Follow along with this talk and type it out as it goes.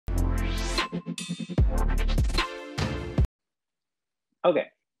Okay,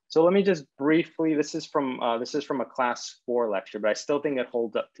 so let me just briefly, this is from a class 4 lecture, but I still think it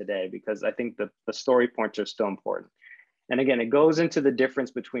holds up today because I think the story points are still important. And again, it goes into the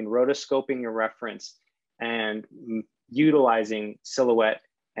difference between rotoscoping your reference and utilizing silhouette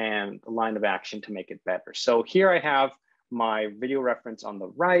and line of action to make it better. So here I have my video reference on the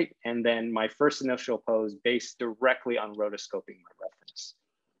right, and then my first initial pose based directly on rotoscoping my reference.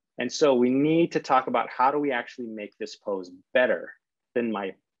 And so we need to talk about how do we actually make this pose better than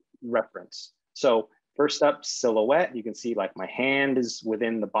my reference. So first up, silhouette. You can see like my hand is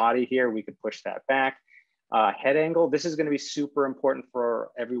within the body here. We could push that back. Head angle, this is going to be super important for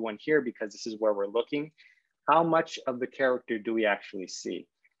everyone here because this is where we're looking. How much of the character do we actually see?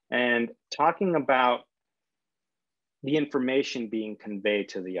 And talking about the information being conveyed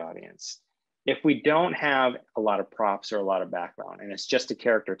to the audience. If we don't have a lot of props or a lot of background and it's just a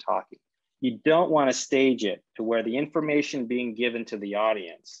character talking, you don't want to stage it to where the information being given to the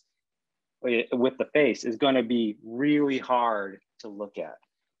audience with the face is going to be really hard to look at.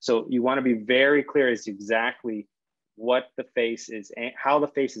 So you want to be very clear as to exactly what the face is, how the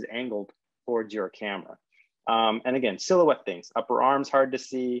face is angled towards your camera. And again, silhouette things, upper arms hard to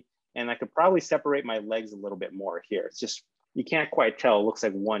see. And I could probably separate my legs a little bit more here. It's just, you can't quite tell. It looks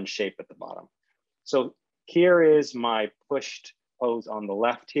like one shape at the bottom. So here is my pushed pose on the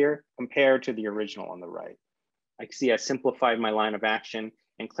left here compared to the original on the right. I can see I simplified my line of action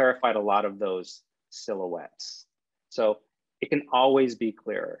and clarified a lot of those silhouettes. So it can always be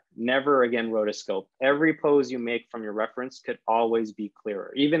clearer. Never again rotoscope. Every pose you make from your reference could always be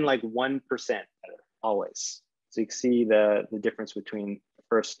clearer, even like 1% better, always. So you can see the difference between the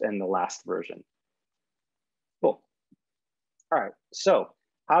first and the last version. Cool. All right, so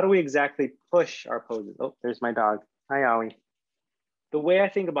how do we exactly push our poses? Oh, there's my dog. Hi, Owie. The way I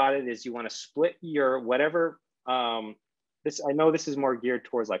think about it is you want to split your whatever, I know this is more geared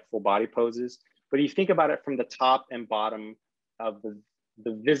towards like full body poses, but you think about it from the top and bottom of the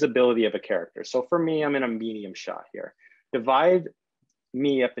visibility of a character. So for me, I'm in a medium shot here. Divide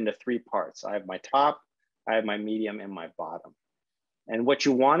me up into 3 parts. I have my top, I have my medium, and my bottom. And what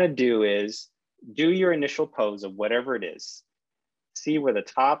you want to do is do your initial pose of whatever it is. See where the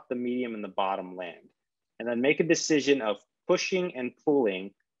top, the medium, and the bottom land. And then make a decision of pushing and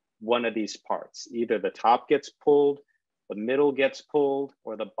pulling one of these parts. Either the top gets pulled, the middle gets pulled,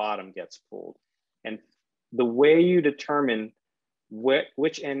 or the bottom gets pulled. And the way you determine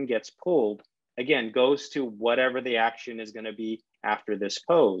which end gets pulled, again, goes to whatever the action is going to be after this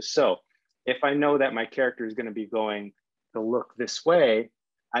pose. So if I know that my character is going to be going to look this way,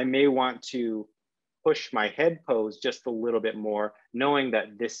 I may want to push my head pose just a little bit more, knowing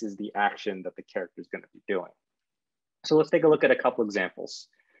that this is the action that the character is going to be doing. So let's take a look at a couple examples.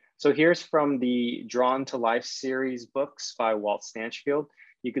 So here's from the Drawn to Life series books by Walt Stanchfield.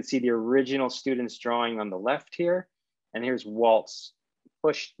 You can see the original student's drawing on the left here, and here's Walt's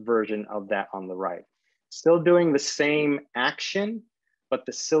pushed version of that on the right. Still doing the same action, but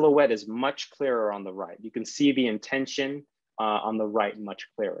the silhouette is much clearer on the right. You can see the intention on the right much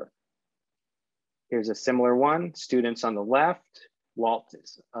clearer. Here's a similar one, students on the left,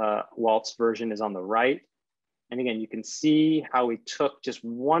 Walt's version is on the right. And again, you can see how we took just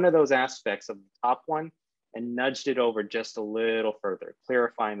one of those aspects of the top one and nudged it over just a little further,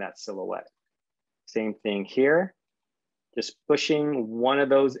 clarifying that silhouette. Same thing here, just pushing one of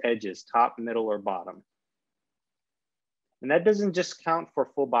those edges, top, middle, or bottom. And that doesn't just count for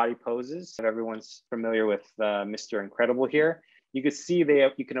full body poses. Everyone's familiar with Mr. Incredible here. You can see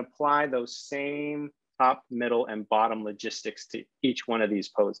you can apply those same top, middle, and bottom logistics to each one of these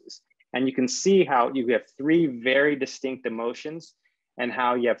poses. And you can see how you have 3 very distinct emotions and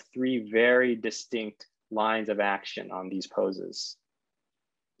how you have 3 very distinct lines of action on these poses.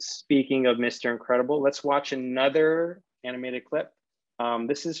 Speaking of Mr. Incredible, let's watch another animated clip.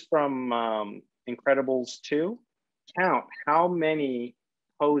 This is from Incredibles 2. Count how many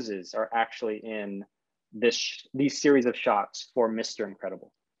poses are actually in these series of shots for Mr.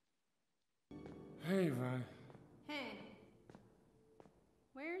 Incredible. Hey, Vi. Hey.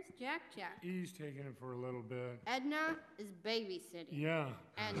 Where's Jack Jack? He's taking it for a little bit. Edna is babysitting. Yeah.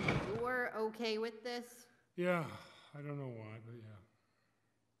 And you're okay with this? Yeah, I don't know why, but yeah.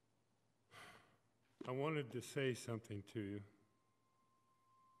 I wanted to say something to you.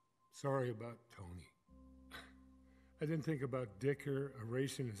 Sorry about Tony. I didn't think about Dicker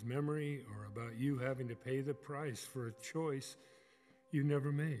erasing his memory or about you having to pay the price for a choice you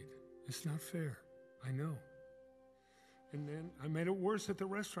never made. It's not fair, I know. And then I made it worse at the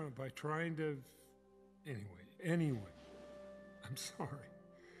restaurant by trying to... Anyway, I'm sorry.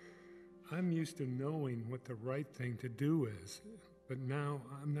 I'm used to knowing what the right thing to do is, but now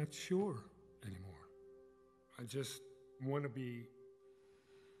I'm not sure anymore. I just want to be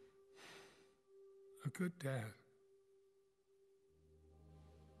a good dad.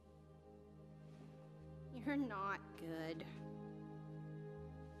 You're not good.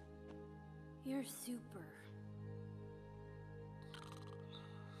 You're super.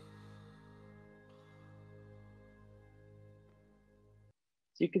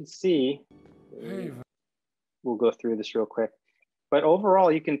 So you can see, Hey, we'll go through this real quick, but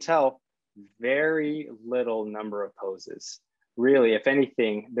overall you can tell very little number of poses. Really, if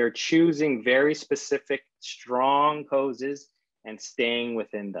anything, they're choosing very specific, strong poses and staying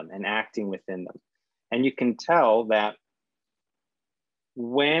within them and acting within them. And you can tell that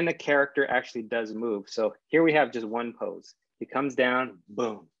when a character actually does move, so here we have just one pose. He comes down,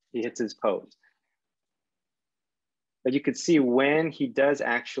 boom, he hits his pose. But you could see when he does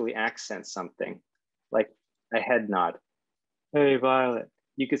actually accent something, like a head nod. Hey, Violet.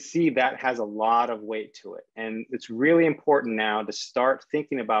 You could see that has a lot of weight to it. And it's really important now to start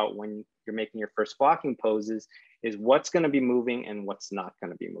thinking about when you're making your first blocking poses is what's going to be moving and what's not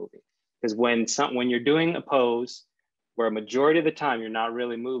going to be moving. Because when you're doing a pose where a majority of the time you're not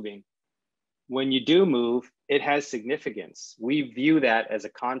really moving, when you do move, it has significance. We view that as a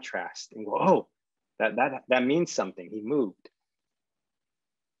contrast and go, oh, that means something. He moved.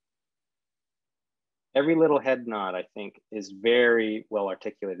 Every little head nod, I think, is very well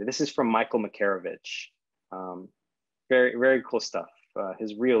articulated. This is from Michael Makarovich. Very, very cool stuff.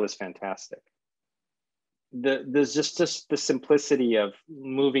 His reel is fantastic. There's just the simplicity of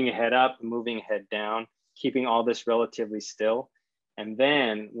moving a head up, moving a head down, keeping all this relatively still. And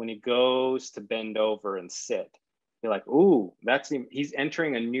then when he goes to bend over and sit, you're like, ooh, he's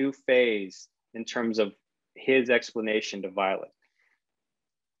entering a new phase in terms of his explanation to Violet.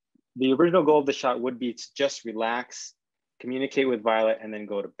 The original goal of the shot would be to just relax, communicate with Violet, and then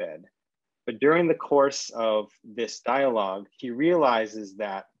go to bed. But during the course of this dialogue, he realizes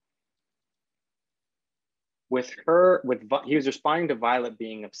that he was responding to Violet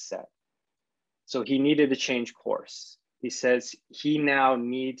being upset. So he needed to change course. He says he now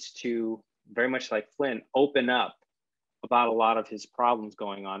needs to, very much like Flynn, open up about a lot of his problems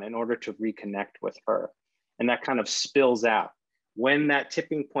going on in order to reconnect with her. And that kind of spills out. When that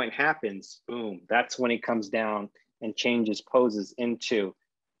tipping point happens, boom, that's when he comes down and changes poses into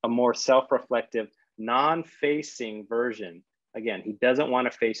a more self-reflective, non-facing version. Again, he doesn't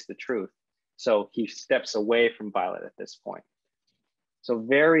want to face the truth. So he steps away from Violet at this point. So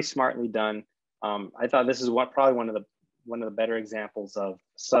very smartly done. I thought this is probably one of the better examples of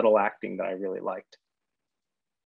subtle acting that I really liked.